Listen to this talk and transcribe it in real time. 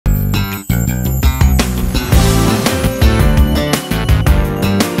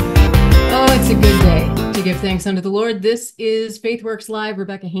Thanks unto the Lord. This is FaithWorks Live.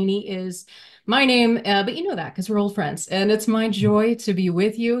 Rebecca Haney is my name, but you know that because we're old friends. And it's my joy to be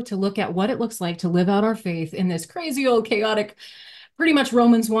with you to look at what it looks like to live out our faith in this crazy old chaotic pretty much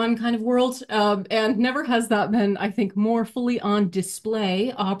Romans 1 kind of world. And never has that been, I think, more fully on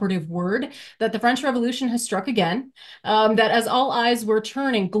display, operative word, that the French Revolution has struck again, that as all eyes were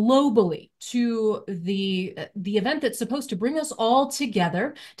turning globally to the event that's supposed to bring us all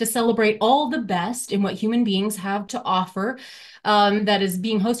together to celebrate all the best in what human beings have to offer, that is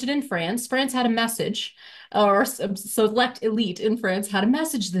being hosted in France. France had a message, or select elite in France had a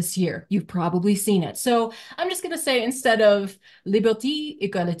message this year. You've probably seen it. So I'm just going to say, instead of liberté,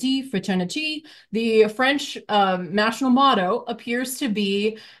 égalité, fraternité, the French national motto appears to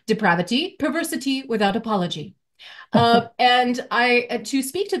be depravity, perversity without apology. And to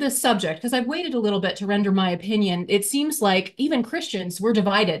speak to this subject, because I've waited a little bit to render my opinion, it seems like even Christians were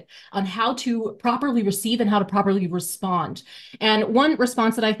divided on how to properly receive and how to properly respond. And one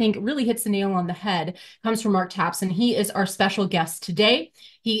response that I think really hits the nail on the head comes from Mark Tapson. He is our special guest today.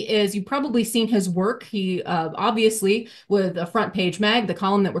 You've probably seen his work. He obviously, with a Front Page Mag, the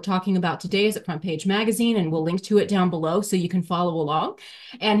column that we're talking about today is at Front Page Magazine, and we'll link to it down below so you can follow along.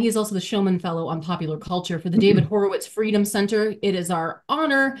 And he's also the Shillman Fellow on Popular Culture for the David Horowitz Freedom Center. It is our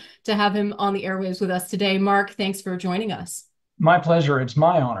honor to have him on the airwaves with us today. Mark, thanks for joining us. My pleasure. It's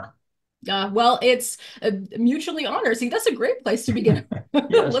my honor. Well, it's mutually honor. See, that's a great place to begin.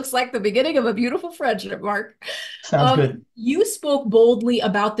 Yes, Looks like the beginning of a beautiful friendship, Mark. sounds good. You spoke boldly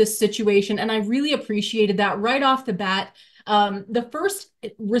about this situation, and I really appreciated that right off the bat. The first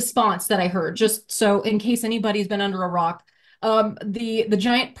response that I heard, just so in case anybody's been under a rock, the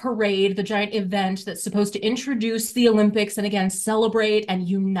giant parade, the giant event that's supposed to introduce the Olympics and again celebrate and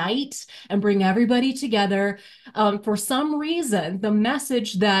unite and bring everybody together. For some reason, the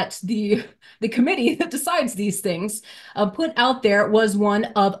message that the committee that decides these things put out there was one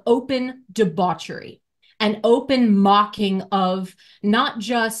of open debauchery, an open mocking of not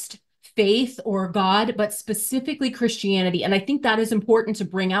just faith or God, but specifically Christianity. And I think that is important to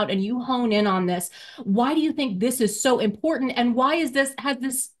bring out, and you hone in on this. Why do you think this is so important? And why is this, has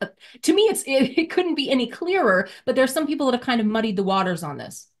this, to me, it couldn't be any clearer, but there's some people that have kind of muddied the waters on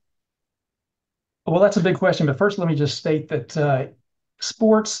this. Well, that's a big question. But first, let me just state that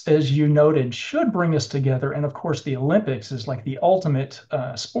sports, as you noted, should bring us together. And of course, the Olympics is like the ultimate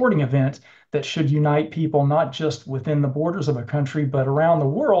sporting event that should unite people, not just within the borders of a country, but around the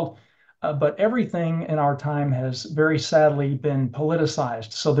world. But everything in our time has very sadly been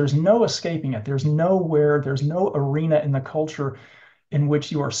politicized. So there's no escaping it. There's no arena in the culture in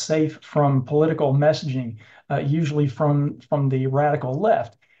which you are safe from political messaging, usually from the radical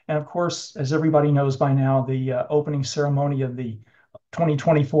left. And of course, as everybody knows by now, the opening ceremony of the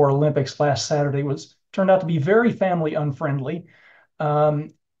 2024 Olympics last Saturday was turned out to be very family unfriendly.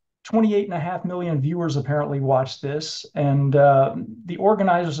 28.5 million viewers apparently watched this, and the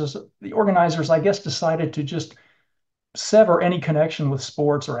organizers, I guess, decided to just sever any connection with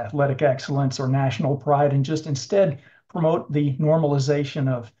sports or athletic excellence or national pride, and just instead promote the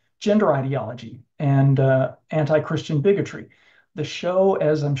normalization of gender ideology and anti-Christian bigotry. The show,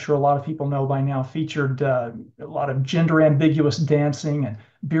 as I'm sure a lot of people know by now, featured a lot of gender ambiguous dancing and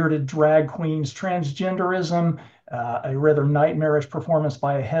bearded drag queens, transgenderism, a rather nightmarish performance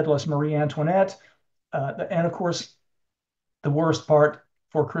by a headless Marie Antoinette, and of course, the worst part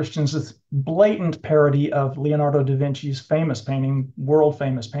for Christians is blatant parody of Leonardo da Vinci's famous painting, world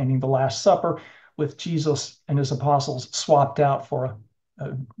famous painting, The Last Supper, with Jesus and his apostles swapped out for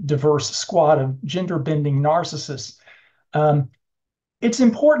a diverse squad of gender bending narcissists. Um, it's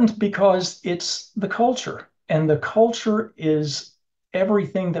important because it's the culture, and the culture is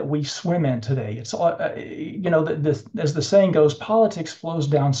everything that we swim in today. It's as the saying goes, politics flows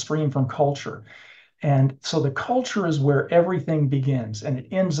downstream from culture, and so the culture is where everything begins, and it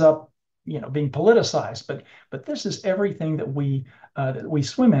ends up, being politicized. But this is everything that we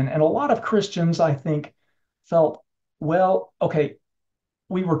swim in, and a lot of Christians, I think, felt, well, okay,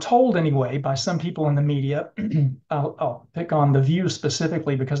 we were told anyway by some people in the media. I'll pick on The View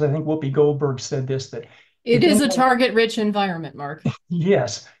specifically because I think Whoopi Goldberg said this, that It if is a anyone, target-rich environment, Mark.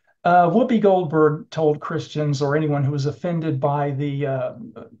 yes, Whoopi Goldberg told Christians or anyone who was offended by the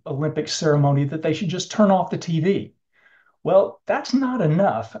Olympic ceremony that they should just turn off the TV. Well, that's not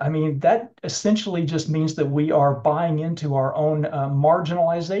enough. I mean, that essentially just means that we are buying into our own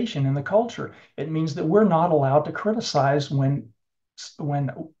marginalization in the culture. It means that we're not allowed to criticize when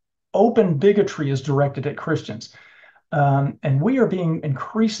open bigotry is directed at Christians. And we are being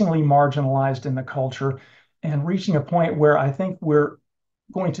increasingly marginalized in the culture and reaching a point where I think we're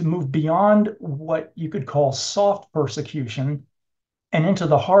going to move beyond what you could call soft persecution and into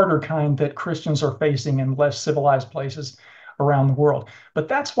the harder kind that Christians are facing in less civilized places around the world. But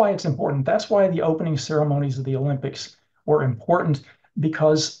that's why it's important. That's why the opening ceremonies of the Olympics were important,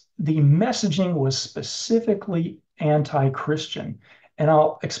 because the messaging was specifically anti-Christian. And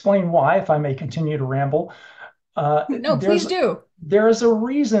I'll explain why, if I may continue to ramble. Uh, No, please there's do. there is a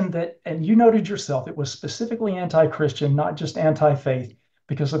reason that, and you noted yourself, it was specifically anti-Christian, not just anti-faith,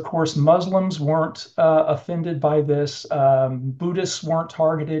 because of course Muslims weren't offended by this, Buddhists weren't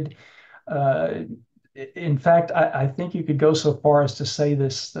targeted. Uh, in fact, I think you could go so far as to say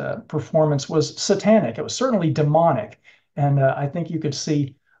this performance was satanic. It was certainly demonic, and I think you could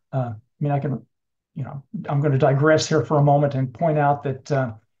see. I mean, I can, I'm going to digress here for a moment and point out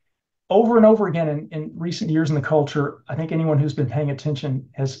that. Over and over again in recent years in the culture, I think anyone who's been paying attention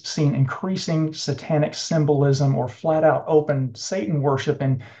has seen increasing satanic symbolism or flat out open Satan worship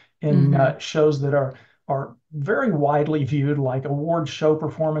in Hmm. shows that are very widely viewed, like award show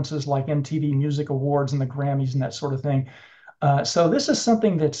performances like MTV Music Awards and the Grammys and that sort of thing. So this is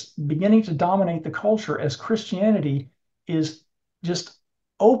something that's beginning to dominate the culture as Christianity is just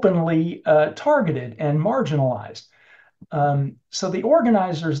openly targeted and marginalized. So the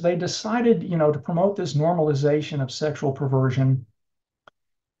organizers, they decided, to promote this normalization of sexual perversion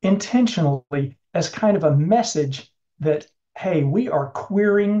intentionally as kind of a message that, hey, we are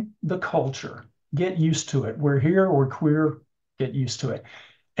queering the culture. Get used to it. We're here, we're queer, get used to it.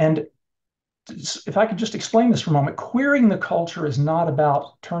 And if I could just explain this for a moment, queering the culture is not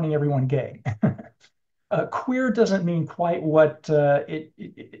about turning everyone gay. Queer doesn't mean quite what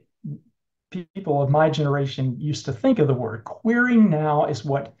people of my generation used to think of the word. Queering now is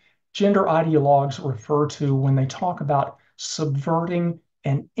what gender ideologues refer to when they talk about subverting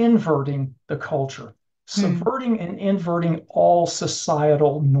and inverting the culture, Hmm. subverting and inverting all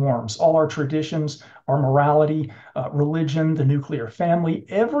societal norms, all our traditions, our morality, religion, the nuclear family,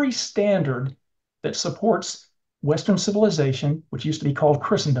 every standard that supports Western civilization, which used to be called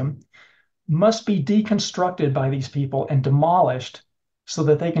Christendom, must be deconstructed by these people and demolished so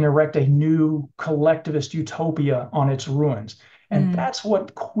that they can erect a new collectivist utopia on its ruins. And Hmm. that's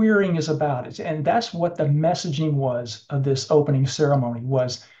what queering is about. And that's what the messaging was of this opening ceremony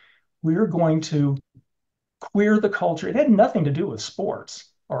was we're going to queer the culture. It had nothing to do with sports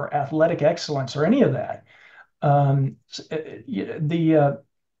or athletic excellence or any of that. The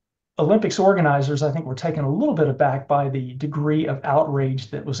Olympics organizers, I think, were taken a little bit aback by the degree of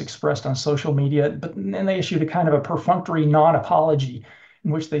outrage that was expressed on social media, but then they issued a kind of a perfunctory non-apology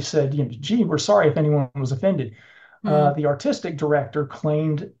in which they said, gee, we're sorry if anyone was offended. Hmm. The artistic director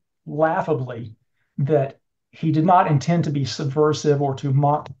claimed laughably that he did not intend to be subversive or to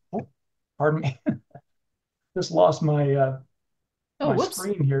mock. Oh, pardon me, just lost Oh, my whoops.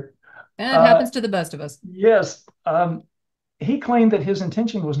 screen here. That Uh, happens to the best of us. yes, he claimed that his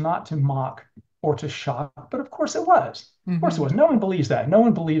intention was not to mock or to shock, but of course it was. Of course it Hmm. was. No one believes that. No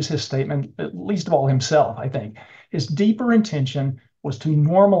one believes his statement, at least of all himself, I think. His deeper intention was to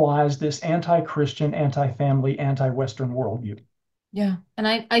normalize this anti-Christian, anti-family, anti-Western worldview. Yeah. And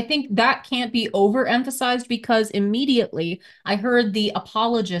I think that can't be overemphasized because immediately I heard the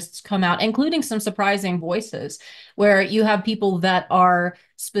apologists come out, including some surprising voices, where you have people that are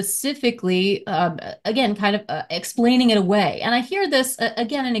specifically, again, kind of explaining it away. And I hear this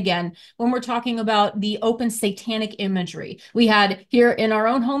again and again when we're talking about the open satanic imagery. We had here in our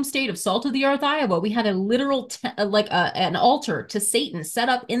own home state of Salt of the Earth, Iowa, we had a literal, an altar to Satan set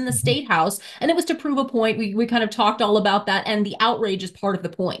up in the Mhm. state house. And it was to prove a point. We kind of talked all about that. And the outrage is part of the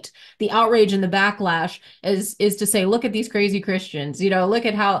point. The outrage and the backlash is to say, look at these crazy Christians, look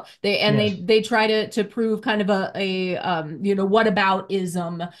at how Yes. they try to prove kind of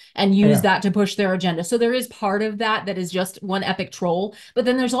whataboutism and use Yeah. that to push their agenda. So there is part of that that is just one epic troll, but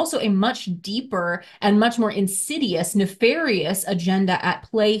then there's also a much deeper and much more insidious, nefarious agenda at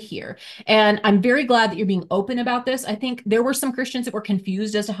play here. And I'm very glad that you're being open about this. I think there were some Christians that were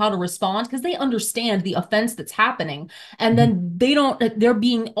confused as to how to respond because they understand the offense that's happening. And Mhm. then they're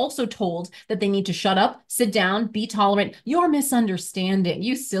being also told that they need to shut up, sit down, be tolerant. You're misunderstanding,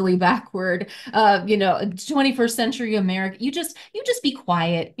 you silly backward, 21st century America. You just be quiet.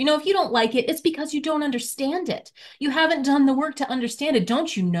 If you don't like it, it's because you don't understand it. You haven't done the work to understand it.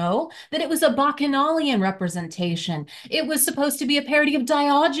 Don't you know that it was a bacchanalian representation? It was supposed to be a parody of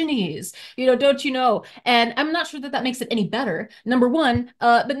Diogenes. Don't you know? And I'm not sure that that makes it any better, number one.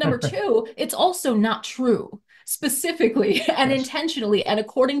 But number two, it's also not true. specifically and Yes. intentionally, and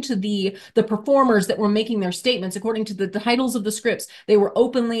according to the performers that were making their statements, according to the titles of the scripts, they were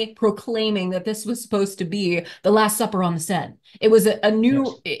openly proclaiming that this was supposed to be the Last Supper on the set. It was a Yes.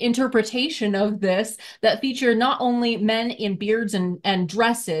 new interpretation of this that featured not only men in beards and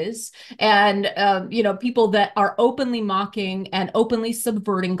dresses, and people that are openly mocking and openly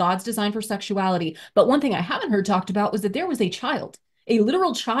subverting God's design for sexuality. But one thing I haven't heard talked about was that there was a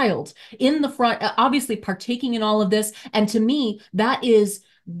literal child in the front, obviously partaking in all of this. And to me,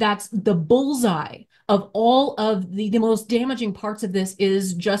 that's the bullseye of all of the most damaging parts of this.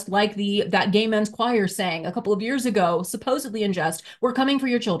 Is just like that gay men's choir sang a couple of years ago, supposedly in jest, "We're coming for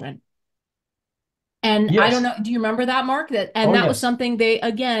your children." And I don't Yes. know, do you remember that, Mark? And Oh, that was yes. something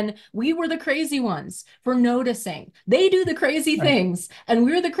we were the crazy ones for noticing. They do the crazy Right. things, and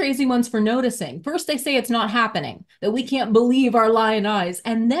we're the crazy ones for noticing. First, they say it's not happening, that we can't believe our lying eyes.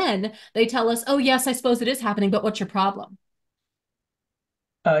 And then they tell us, oh, yes, I suppose it is happening, but what's your problem?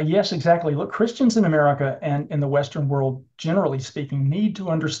 Yes, exactly. Look, Christians in America and in the Western world, generally speaking, need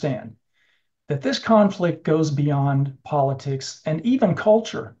to understand that this conflict goes beyond politics and even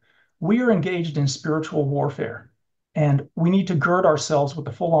culture. We are engaged in spiritual warfare, and we need to gird ourselves with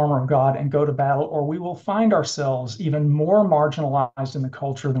the full armor of God and go to battle, or we will find ourselves even more marginalized in the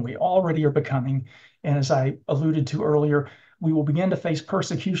culture than we already are becoming. And as I alluded to earlier, we will begin to face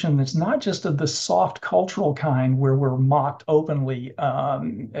persecution that's not just of the soft cultural kind where we're mocked openly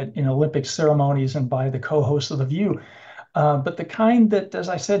in Olympic ceremonies and by the co-hosts of The View, but the kind that, as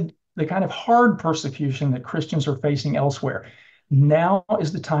I said, the kind of hard persecution that Christians are facing elsewhere. Now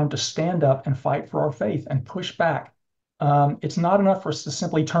is the time to stand up and fight for our faith and push back. It's not enough for us to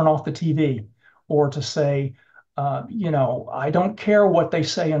simply turn off the TV or to say, I don't care what they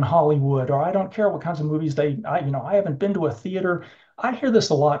say in Hollywood, or I don't care what kinds of movies I haven't been to a theater. I hear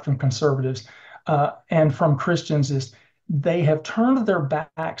this a lot from conservatives and from Christians is they have turned their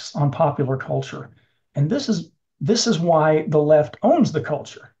backs on popular culture. And this is why the left owns the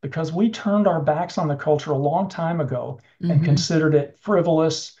culture, because we turned our backs on the culture a long time ago and Mm-hmm. considered it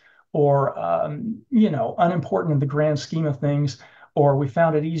frivolous or unimportant in the grand scheme of things, or we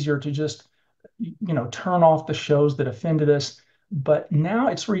found it easier to just turn off the shows that offended us. But now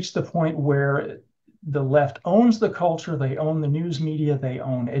it's reached the point where the left owns the culture, they own the news media, they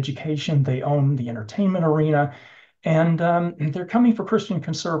own education, they own the entertainment arena, and they're coming for Christian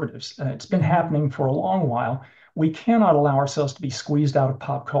conservatives. It's been Mm-hmm. happening for a long while. We cannot allow ourselves to be squeezed out of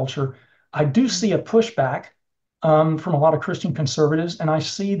pop culture. I do see a pushback from a lot of Christian conservatives, and I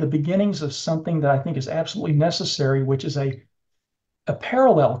see the beginnings of something that I think is absolutely necessary, which is a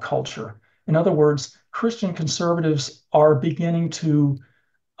parallel culture. In other words, Christian conservatives are beginning to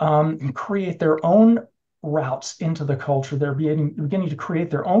create their own routes into the culture. They're beginning to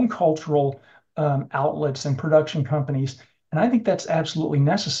create their own cultural outlets and production companies. And I think that's absolutely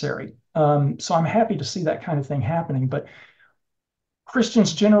necessary. So I'm happy to see that kind of thing happening. But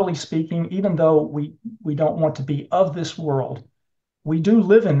Christians, generally speaking, even though we don't want to be of this world, we do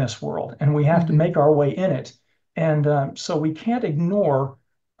live in this world and we have to Mm-hmm. make our way in it. And so we can't ignore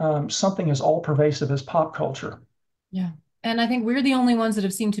something as all pervasive as pop culture. Yeah. And I think we're the only ones that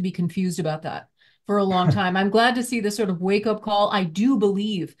have seemed to be confused about that for a long time. I'm glad to see this sort of wake up call. I do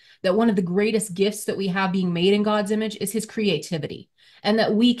believe that one of the greatest gifts that we have being made in God's image is his creativity, and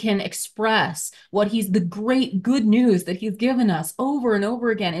that we can express the great good news that he's given us over and over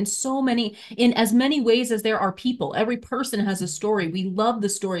again in as many ways as there are people. Every person has a story. We love the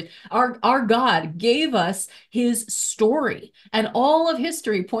story. Our God gave us his story, and all of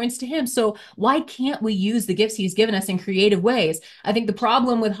history points to him. So why can't we use the gifts he's given us in creative ways? I think the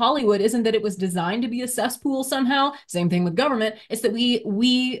problem with Hollywood isn't that it was designed to be a cesspool somehow. Same thing with government. It's that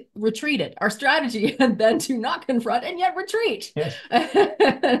we retreated. Our strategy had been to not confront and yet retreat. Yes.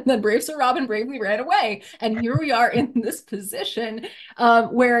 And then brave Sir Robin bravely ran away. And here we are in this position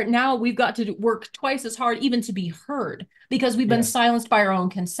where now we've got to work twice as hard even to be heard, because we've been Yes. silenced by our own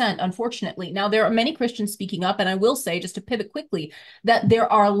consent, unfortunately. Now, there are many Christians speaking up, and I will say, just to pivot quickly, that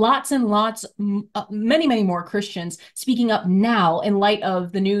there are lots and lots, many, many more Christians speaking up now in light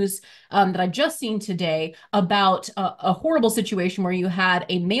of the news that I've just seen today about a horrible situation where you had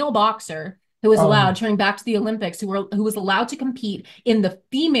a male boxer who was Oh, allowed, yes. turning back to the Olympics, who was allowed to compete in the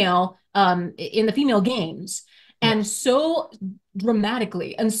female games, and Yes. so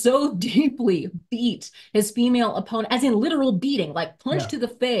dramatically and so deeply beat his female opponent, as in literal beating, like punch Yeah. to the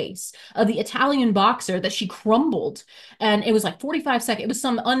face of the Italian boxer, that she crumbled. And it was like 45 seconds. It was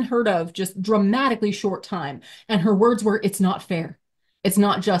some unheard of, just dramatically short time. And her words were, "It's not fair." It's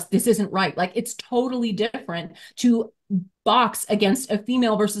not just, this isn't right. Like, it's totally different to box against a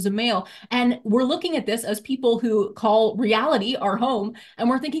female versus a male. And we're looking at this as people who call reality our home. And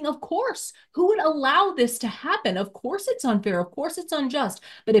we're thinking, of course, who would allow this to happen? Of course it's unfair. Of course it's unjust.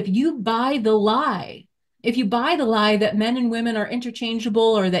 But if you buy the lie, if you buy the lie that men and women are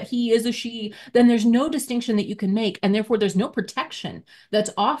interchangeable or that he is a she, then there's no distinction that you can make. And therefore, there's no protection that's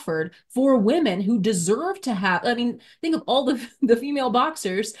offered for women who deserve to have. I mean, think of all the female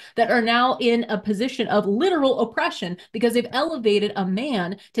boxers that are now in a position of literal oppression because they've elevated a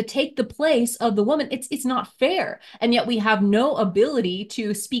man to take the place of the woman. It's not fair. And yet we have no ability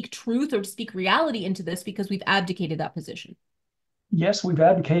to speak truth or to speak reality into this because we've abdicated that position. Yes, we've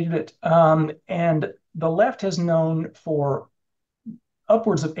advocated it. And the left has known for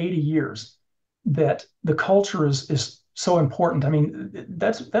upwards of 80 years that the culture is so important. I mean,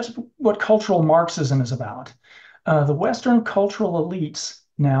 that's what cultural Marxism is about. The Western cultural elites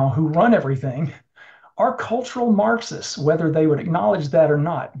now who run everything are cultural Marxists, whether they would acknowledge that or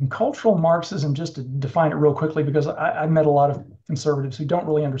not. And cultural Marxism, just to define it real quickly, because I've met a lot of conservatives who don't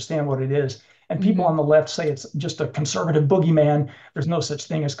really understand what it is. And people on the left say it's just a conservative boogeyman. There's no such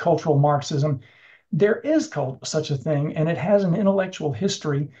thing as cultural Marxism. There is such a thing, and it has an intellectual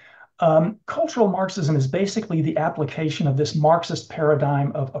history. Cultural Marxism is basically the application of this Marxist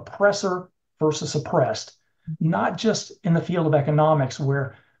paradigm of oppressor versus oppressed, not just in the field of economics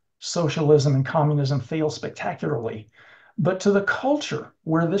where socialism and communism fail spectacularly, but to the culture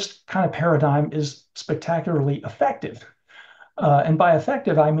where this kind of paradigm is spectacularly effective. And by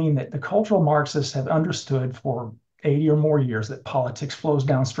effective, I mean that the cultural Marxists have understood for 80 or more years that politics flows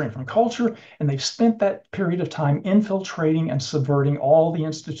downstream from culture, and they've spent that period of time infiltrating and subverting all the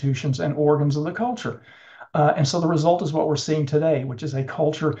institutions and organs of the culture. And so the result is what we're seeing today, which is a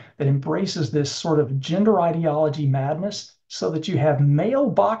culture that embraces this sort of gender ideology madness so that you have male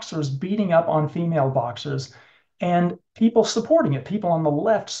boxers beating up on female boxers and people supporting it, people on the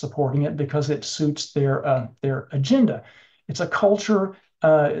left supporting it because it suits their agenda. It's a culture.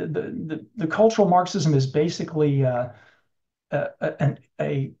 The cultural Marxism is basically an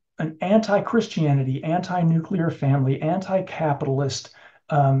anti-Christianity, anti-nuclear family, anti-capitalist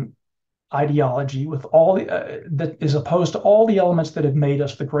ideology with all that is opposed to all the elements that have made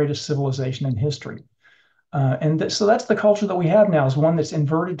us the greatest civilization in history. So that's the culture that we have now, is one that's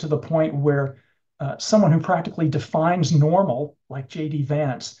inverted to the point where someone who practically defines normal, like J.D.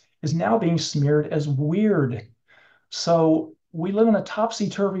 Vance, is now being smeared as weird. So we live in a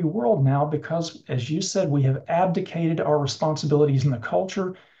topsy-turvy world now because, as you said, we have abdicated our responsibilities in the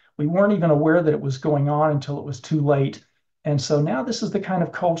culture. We weren't even aware that it was going on until it was too late. And so now this is the kind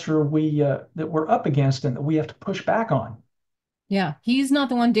of culture that we're up against and that we have to push back on. Yeah, he's not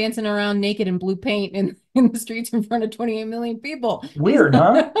the one dancing around naked in blue paint in the streets in front of 28 million people. Weird,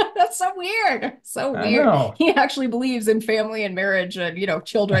 huh? That's so weird. So I weird. know. He actually believes in family and marriage and,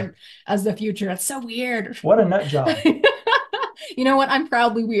 children as the future. That's so weird. What a nut job. You know what? I'm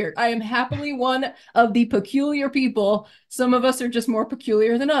proudly weird. I am happily one of the peculiar people. Some of us are just more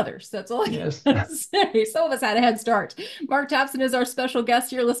peculiar than others. That's all I can say. Some of us had a head start. Mark Tapson is our special guest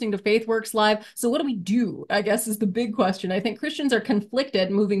here listening to FaithWorks Live. So what do we do, I guess, is the big question. I think Christians are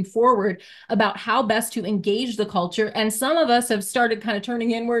conflicted moving forward about how best to engage the culture. And some of us have started kind of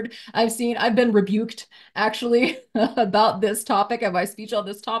turning inward. I've been rebuked, actually, about this topic and my speech on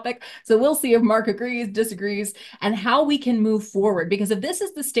this topic. So we'll see if Mark agrees, disagrees, and how we can move forward. Because if this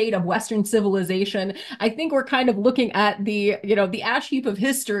is the state of Western civilization, I think we're kind of looking at the ash heap of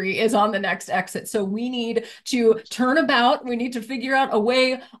history is on the next exit. So we need to turn about. We need to figure out a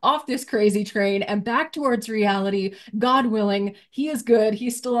way off this crazy train and back towards reality. God willing, he is good.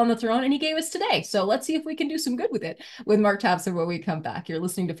 He's still on the throne and he gave us today. So let's see if we can do some good with it with Mark Tapson when we come back. You're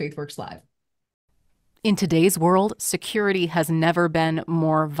listening to FaithWorks Live. In today's world, security has never been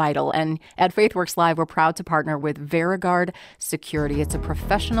more vital. And at FaithWorks Live, we're proud to partner with VeriGuard Security. It's a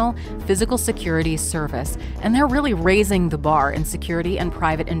professional physical security service, and they're really raising the bar in security and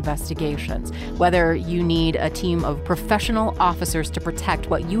private investigations. Whether you need a team of professional officers to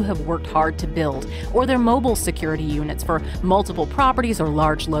protect what you have worked hard to build, or their mobile security units for multiple properties or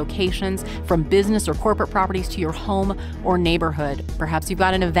large locations, from business or corporate properties to your home or neighborhood. Perhaps you've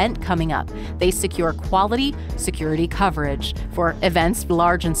got an event coming up. They secure quality security coverage for events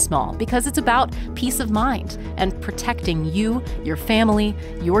large and small, because it's about peace of mind and protecting you, your family,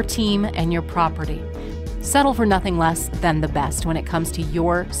 your team, and your property. Settle for nothing less than the best when it comes to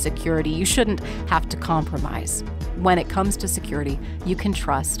your security. You shouldn't have to compromise. When it comes to security, you can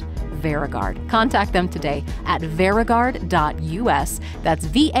trust VeriGuard. Contact them today at veriguard.us. That's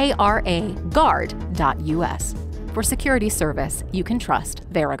VARA guard.us. For security service you can trust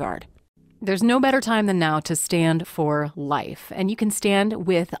Verigard. There's no better time than now to stand for life, and you can stand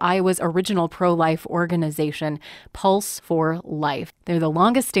with Iowa's original pro-life organization, Pulse for Life. They're the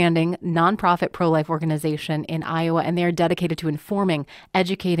longest-standing nonprofit pro-life organization in Iowa, and they are dedicated to informing,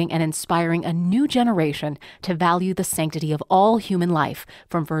 educating, and inspiring a new generation to value the sanctity of all human life,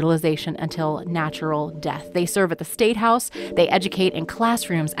 from fertilization until natural death. They serve at the State House, they educate in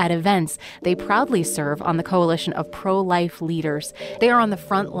classrooms, at events. They proudly serve on the coalition of pro-life leaders. They are on the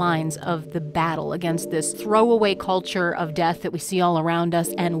front lines of the battle against this throwaway culture of death that we see all around us,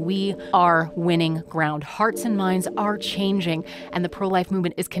 and we are winning ground. Hearts and minds are changing, and the pro-life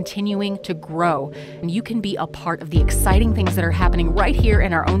movement is continuing to grow. And you can be a part of the exciting things that are happening right here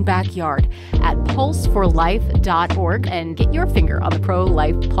in our own backyard at pulseforlife.org and get your finger on the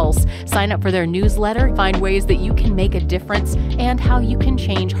pro-life pulse. Sign up for their newsletter, find ways that you can make a difference, and how you can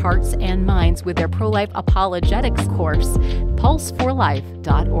change hearts and minds with their pro-life apologetics course,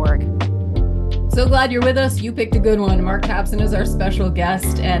 pulseforlife.org. So glad you're with us. You picked a good one. Mark Tapson is our special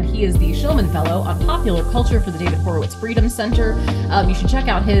guest, and he is the Shillman Fellow on Popular Culture for the David Horowitz Freedom Center. You should check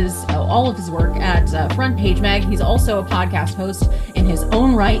out all of his work at Front Page Mag. He's also a podcast host in his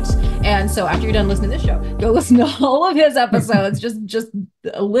own right. And so after you're done listening to this show, go listen to all of his episodes. just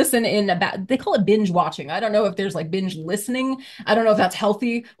listen in about, they call it binge watching. I don't know if there's like binge listening. I don't know if that's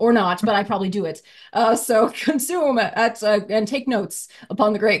healthy or not, but I probably do it. So consume and take notes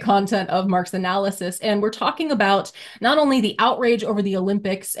upon the great content of Mark's analysis. And we're talking about not only the outrage over the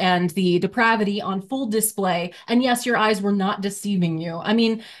Olympics and the depravity on full display. And yes, your eyes were not deceiving you. I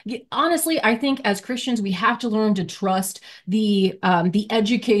mean, honestly, I think as Christians, we have to learn to trust the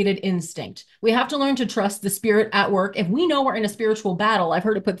educated instinct. We have to learn to trust the spirit at work. If we know we're in a spiritual battle, I've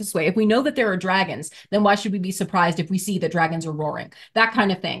heard it put this way, if we know that there are dragons, then why should we be surprised if we see that dragons are roaring? That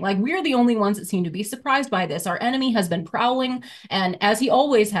kind of thing. Like, we're the only ones that seem to be surprised by this. Our enemy has been prowling, and as he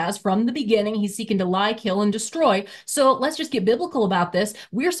always has from the beginning, he's seeking to lie, kill, and destroy. So let's just get biblical about this.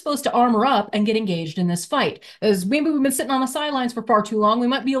 We're supposed to armor up and get engaged in this fight. As maybe we've been sitting on the sidelines for far too long, we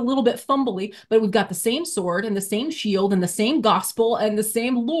might be a little bit fumbly, but we've got the same sword and the same shield and the same gospel and the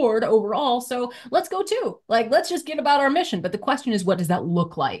same Lord overall. So let's go too. Like, let's just get about our mission. But the question is, what does that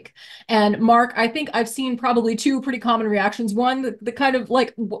look like? And Mark, I think I've seen probably two pretty common reactions. One, the kind of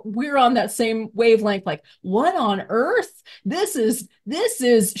like, we're on that same wavelength, like, what on earth? This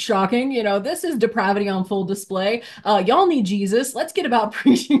is shocking. You know, this is depravity on full display. Y'all need Jesus. Let's get about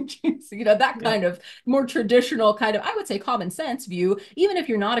preaching Jesus. You know, that kind of more traditional kind of, I would say, common sense view. Even if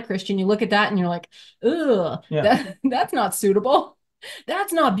you're not a Christian, you look at that and you're like, ugh, that's not suitable.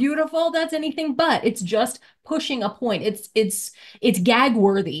 That's not beautiful. That's anything but. It's just pushing a point. It's gag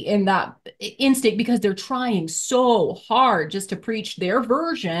worthy in that instinct, because they're trying so hard just to preach their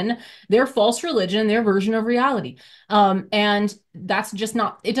version, their false religion, their version of reality. And that's just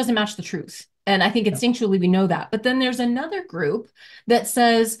not, it doesn't match the truth. And I think instinctually we know that. But then there's another group that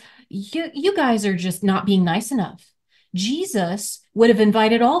says, you guys are just not being nice enough. Jesus would have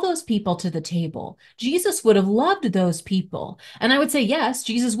invited all those people to the table. Jesus would have loved those people. And I would say, yes,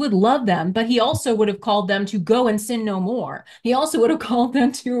 Jesus would love them, but he also would have called them to go and sin no more. He also would have called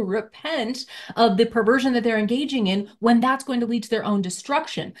them to repent of the perversion that they're engaging in, when that's going to lead to their own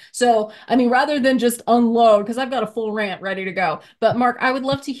destruction. So, I mean, rather than just unload, because I've got a full rant ready to go. But Mark, I would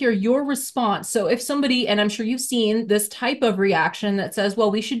love to hear your response. So if somebody, and I'm sure you've seen this type of reaction that says,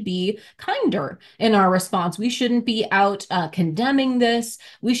 well, we should be kinder in our response. We shouldn't be out condemning this.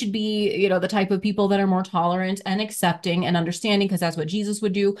 We should be, you know, the type of people that are more tolerant and accepting and understanding, because that's what Jesus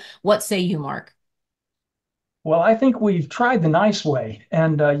would do. What say you, Mark? Well, I think we've tried the nice way,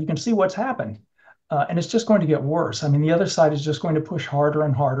 and you can see what's happened. And it's just going to get worse. I mean, the other side is just going to push harder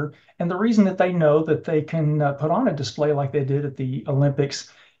and harder. And the reason that they know that they can put on a display like they did at the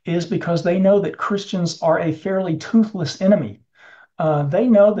Olympics is because they know that Christians are a fairly toothless enemy. They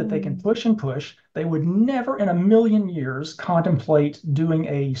know that they can push and push. They would never in a million years contemplate doing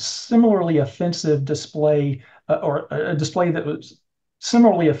a similarly offensive display, or a display that was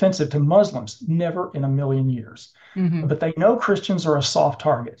similarly offensive to Muslims. Never in a million years. But they know Christians are a soft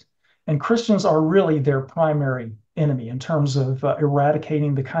target. And Christians are really their primary enemy in terms of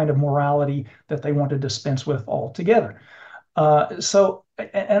eradicating the kind of morality that they want to dispense with altogether. So,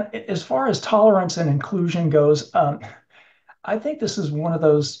 and as far as tolerance and inclusion goes, I think this is one of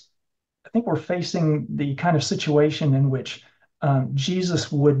those, I think we're facing the kind of situation in which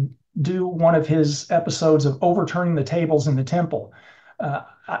Jesus would do one of his episodes of overturning the tables in the temple.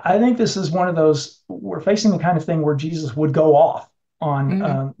 I think this is one of those, we're facing the kind of thing where Jesus would go off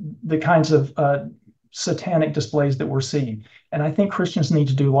on the kinds of satanic displays that we're seeing. And I think Christians need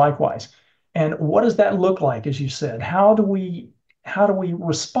to do likewise. And what does that look like, as you said? How do we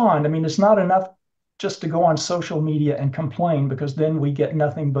respond? I mean, it's not enough just to go on social media and complain, because then we get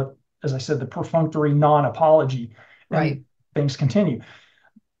nothing but, as I said, the perfunctory non-apology, Right. and things continue.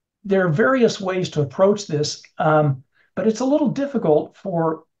 There are various ways to approach this, but it's a little difficult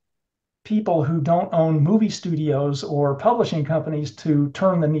for people who don't own movie studios or publishing companies to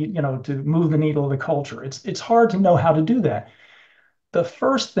turn the need, to move the needle of the culture. It's hard to know how to do that. The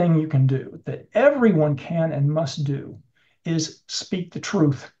first thing you can do, that everyone can and must do, is speak the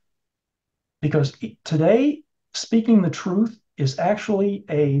truth. Because today, speaking the truth is actually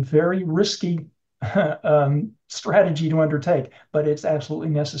a very risky strategy to undertake, but it's absolutely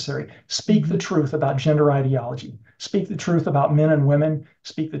necessary. Speak the Mhm. truth about gender ideology. Speak the truth about men and women.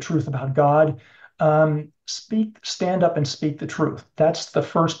 Speak the truth about God. Stand up and speak the truth. That's the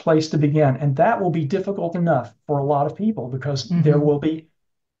first place to begin. And that will be difficult enough for a lot of people, because there Mhm. will be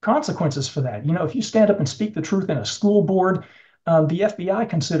consequences for that. If you stand up and speak the truth in a school board, the FBI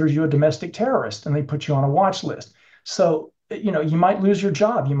considers you a domestic terrorist and they put you on a watch list. So, you might lose your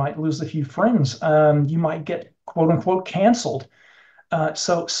job. You might lose a few friends. You might get quote unquote canceled.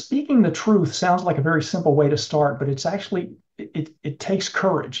 So speaking the truth sounds like a very simple way to start, but it's actually, it takes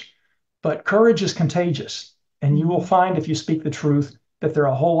courage. But courage is contagious. And you will Mhm. find, if you speak the truth, that there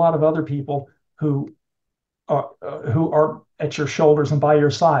are a whole lot of other people who are at your shoulders and by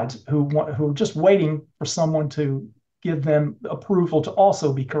your sides, who are just waiting for someone to give them approval to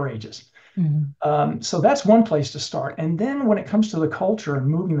also be courageous. Mhm. So that's one place to start. And then when it comes to the culture and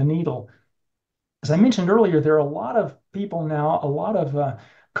moving the needle, as I mentioned earlier, there are a lot of people now, a lot of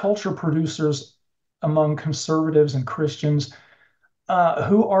culture producers among conservatives and Christians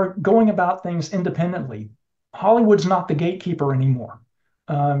who are going about things independently. Hollywood's not the gatekeeper anymore.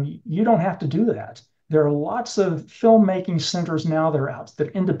 You don't have to do that. There are lots of filmmaking centers now that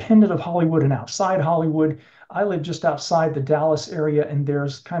are independent of Hollywood and outside Hollywood. I live just outside the Dallas area, and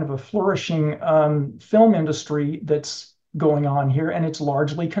there's kind of a flourishing film industry that's going on here, and it's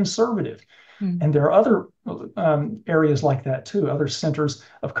largely conservative. Mhm. And there are other areas like that too, other centers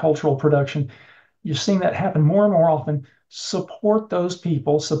of cultural production. You're seeing that happen more and more often. Support those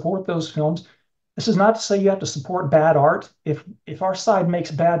people, support those films. This is not to say you have to support bad art. If our side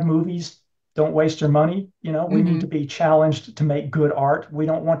makes bad movies, don't waste your money. We need to Mhm. be challenged to make good art. We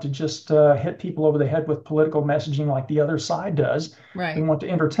don't want to just hit people over the head with political messaging like the other side does. We Right. want to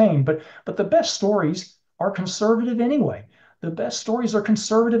entertain, but the best stories are conservative anyway. The best stories are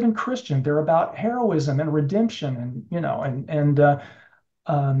conservative and Christian. They're about heroism and redemption, and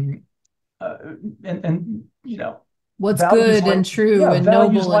um, uh, and What's values good like, and true yeah, and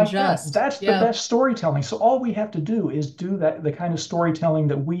values noble and like that. just. That's the Yeah. best storytelling. So all we have to do is do that, the kind of storytelling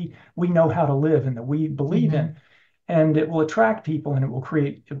that we know how to live and that we believe in, Hmm. and it will attract people, and it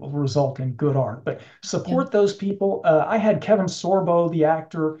will result in good art. But Yeah. support those people. I had Kevin Sorbo, the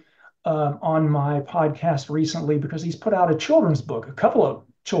actor, on my podcast recently, because he's put out a children's book, a couple of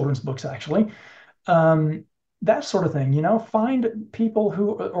children's books actually, um, that sort of thing. Find people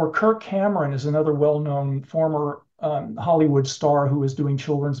or Kirk Cameron is another well-known former Hollywood star who is doing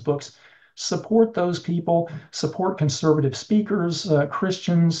children's books. Support those people, support conservative speakers,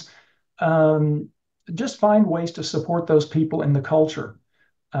 Christians. Um, just find ways to support those people in the culture,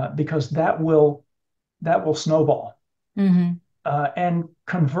 because that will snowball. Hmm. And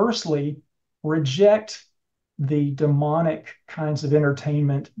conversely, reject the demonic kinds of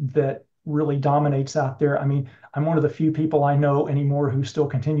entertainment that really dominates out there. I mean, I'm one of the few people I know anymore who still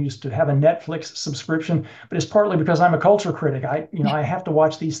continues to have a Netflix subscription, but it's partly because I'm a culture critic. I have to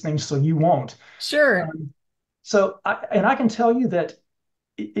watch these things so you won't. Sure. Um, and I can tell you that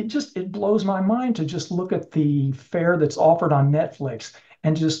it blows my mind to just look at the fare that's offered on Netflix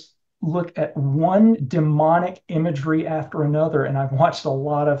and just look at one demonic imagery after another. And I've watched a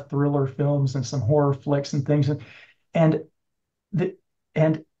lot of thriller films and some horror flicks and things, and the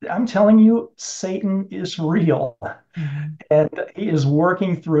and I'm telling you, Satan is real, Hmm. and he is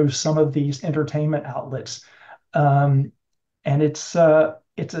working through some of these entertainment outlets, um, and it's a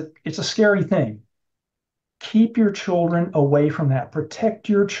scary thing. Keep your children away from that. Protect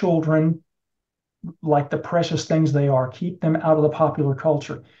your children like the precious things they are. Keep them out of the popular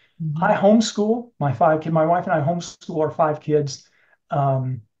culture. I Hmm. homeschool my 5 kids. My wife and I homeschool our 5 kids,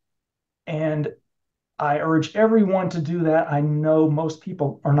 um, and I urge everyone to do that. I know most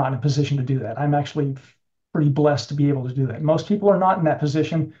people are not in a position to do that. I'm actually pretty blessed to be able to do that. Most people are not in that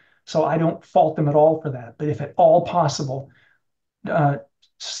position, so I don't fault them at all for that. But if at all possible, uh,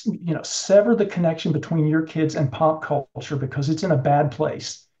 sever the connection between your kids and pop culture, because it's in a bad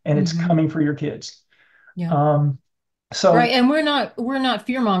place and it's Hmm. coming for your kids. Yeah. Um, Right, So and we're not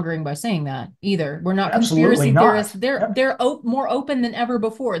fear mongering by saying that either. We're not absolutely conspiracy theorists. not. They're Yep. they're more open than ever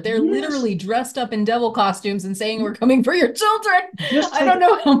before. They're Yes. literally dressed up in devil costumes and saying we're coming for your children. Just I take don't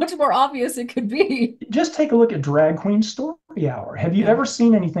know how much more obvious it could be. just take a look at Drag Queen Story Hour. Have you Yeah. ever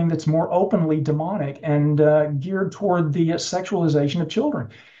seen anything that's more openly demonic and geared toward the sexualization of children?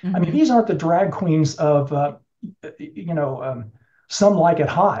 I mean, Hmm. these aren't the drag queens of, Some Like It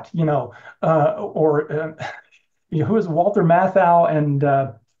Hot, or who is Walter Matthau and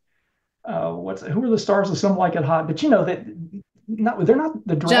who are the stars of Some Like It Hot? But that not they're not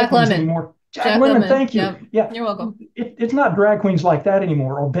the drag Jack queens Lemon. anymore. Jack Jack Lemmon, Lemon. thank you. Yep. Yeah, You're welcome. it's not drag queens like that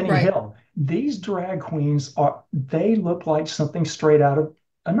anymore, or Benny Right. Hill. These drag queens they look like something straight out of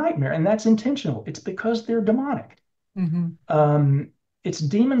a nightmare, and that's intentional. It's because they're demonic. Hmm. Um, it's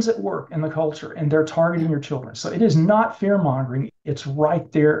demons at work in the culture, and they're targeting your children. So it is not fear mongering. It's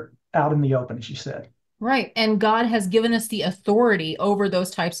right there out in the open, as you said. Right. And God has given us the authority over those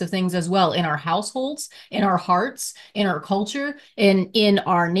types of things as well in our households, in our hearts, in our culture, in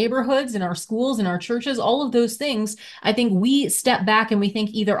our neighborhoods, in our schools, in our churches, all of those things. I think we step back and we think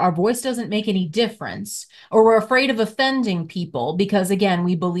either our voice doesn't make any difference or we're afraid of offending people because, again,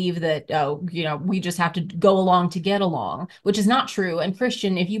 we believe that, we just have to go along to get along, which is not true. And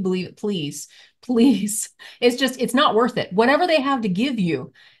Christian, if you believe it, please, it's not worth it. Whatever they have to give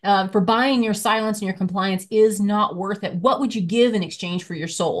you for buying your silence and your compliance is not worth it. What would you give in exchange for your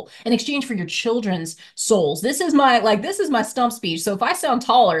soul, in exchange for your children's souls? This is my stump speech. So if I sound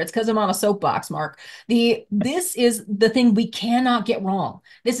taller, it's because I'm on a soapbox, Mark. This is the thing we cannot get wrong.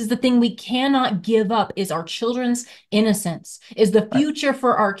 This is the thing we cannot give up is our children's innocence, is the Right. future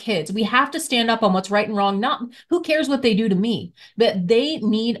for our kids. We have to stand up on what's right and wrong. Not who cares what they do to me, but they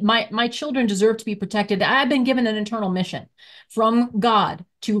need my children deserve to be protected. I've been given an internal mission from God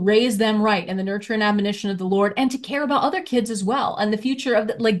to raise them right in the nurture and admonition of the Lord and to care about other kids as well and the future of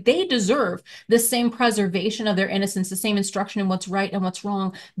like they deserve the same preservation of their innocence, the same instruction in what's right and what's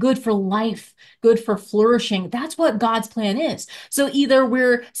wrong, good for life, good for flourishing. That's what God's plan is. So either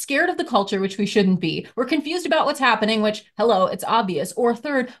we're scared of the culture, which we shouldn't be, we're confused about what's happening, which hello, it's obvious, or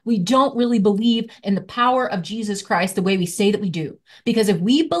third, we don't really believe in the power of Jesus Christ the way we say that we do. Because if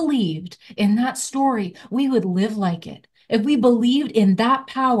we believed in that story, we would live like it. If we believed in that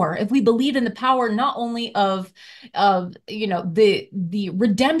power, if we believed in the power not only of the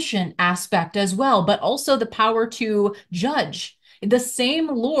redemption aspect as well, but also the power to judge. The same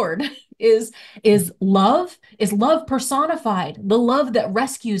Lord is is love personified, the love that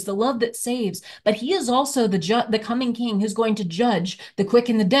rescues, the love that saves. But he is also the coming King who's going to judge the quick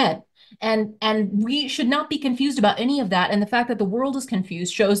and the dead. And we should not be confused about any of that. And the fact that the world is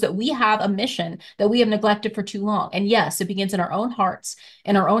confused shows that we have a mission that we have neglected for too long. And yes, it begins in our own hearts,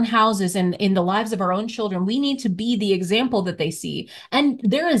 in our own houses, and in the lives of our own children. We need to be the example that they see. And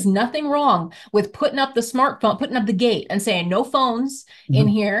there is nothing wrong with putting up the smartphone, putting up the gate and saying no phones in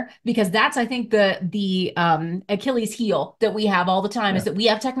Mhm. here, because that's, I think, the Achilles heel that we have all the time is Yeah. that we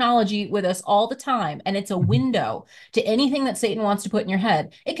have technology with us all the time. And it's a Mhm. window to anything that Satan wants to put in your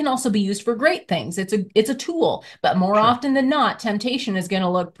head. It can also be used for great things. It's a tool, but more Sure. often than not, temptation is going to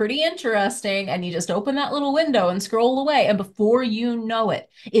look pretty interesting, and you just open that little window and scroll away, and before you know it,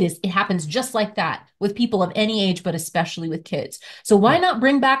 it happens just like that with people of any age, but especially with kids. So why Yeah. not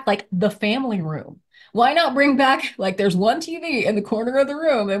bring back like the family room? Why not bring back like there's one TV in the corner of the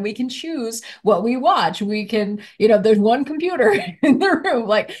room and we can choose what we watch. We can, there's one computer in the room.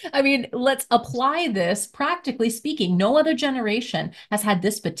 Like, I mean, let's apply this practically speaking. No other generation has had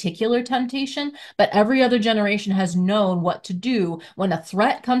this particular temptation, but every other generation has known what to do when a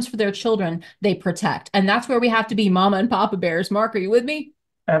threat comes for their children, they protect. And that's where we have to be mama and papa bears. Mark, are you with me?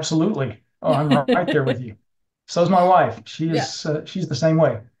 Absolutely. Oh, I'm right there with you. So's my wife. Yeah. She's the same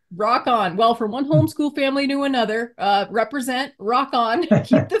way. Rock on. Well, from one homeschool family to another, represent, rock on,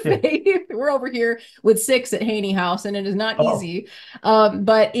 keep the Yeah. faith. We're over here with six at Haney House, and it is not Oh, easy,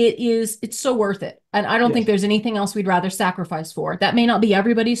 but it's so worth it. And I don't think yes. there's anything else we'd rather sacrifice for. That may not be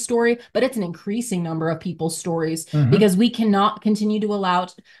everybody's story, but it's an increasing number of people's stories Hmm. because we cannot continue to allow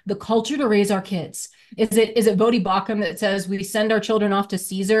the culture to raise our kids. Is it Vodi Bakum that says we send our children off to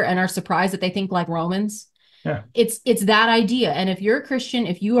Caesar and are surprised that they think like Romans? Yeah. It's that idea. And if you're a Christian,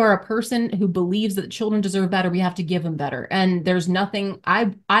 if you are a person who believes that children deserve better, we have to give them better. And there's nothing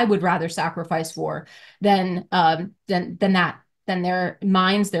I would rather sacrifice for than that. than their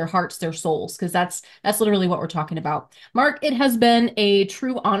minds, their hearts, their souls, because that's literally what we're talking about. Mark, it has been a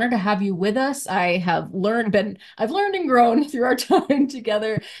true honor to have you with us. I've learned and grown through our time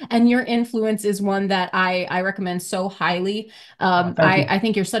together, and your influence is one that I recommend so highly. Thank you. I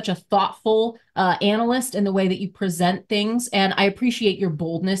think you're such a thoughtful analyst in the way that you present things, and I appreciate your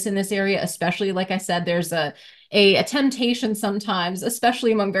boldness in this area, especially, like I said, there's a temptation sometimes,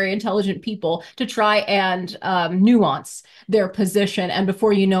 especially among very intelligent people, to try and nuance their position. And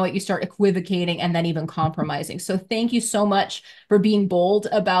before you know it, you start equivocating and then even compromising. So thank you so much for being bold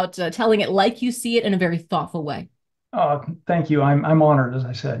about telling it like you see it in a very thoughtful way. Thank you. I'm honored, as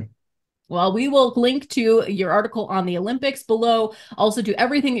I said. Well, we will link to your article on the Olympics below, also to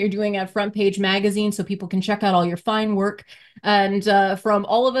everything that you're doing at Front Page Magazine so people can check out all your fine work. And from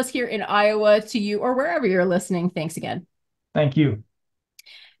all of us here in Iowa to you or wherever you're listening, thanks again. Thank you.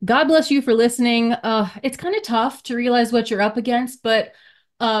 God bless you for listening. It's kind of tough to realize what you're up against, but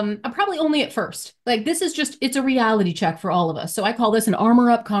I'm probably only at first. Like, this is just, it's a reality check for all of us. So I call this an armor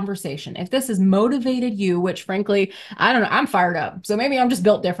up conversation. If this has motivated you, which frankly, I don't know, I'm fired up. So maybe I'm just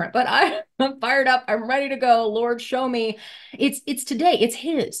built different, but I'm fired up. I'm ready to go. Lord, show me. It's today. It's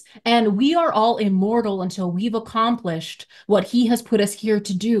his. And we are all immortal until we've accomplished what he has put us here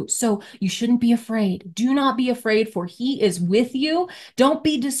to do. So you shouldn't be afraid. Do not be afraid, for he is with you. Don't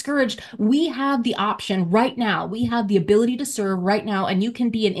be discouraged. We have the option right now. We have the ability to serve right now, and you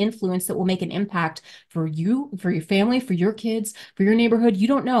can be an influence that will make an impact for you, for your family, for your kids, for your neighborhood. You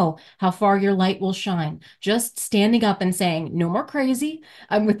don't know how far your light will shine. Just standing up and saying, no more crazy.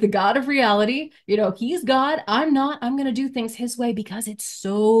 I'm with the God of reality. You know, he's God. I'm not. I'm going to do things his way because it's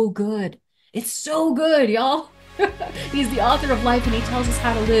so good. It's so good, y'all. He's the author of life, and he tells us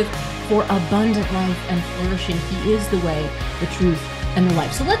how to live for abundant life and flourishing. He is the way, the truth, and the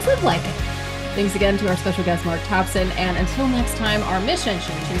life. So let's live like it. Thanks again to our special guest, Mark Tapson. And until next time, our mission,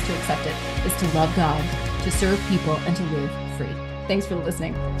 should we choose to accept it, is to love God, to serve people, and to live free. Thanks for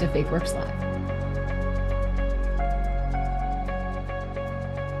listening to Faith Works Live.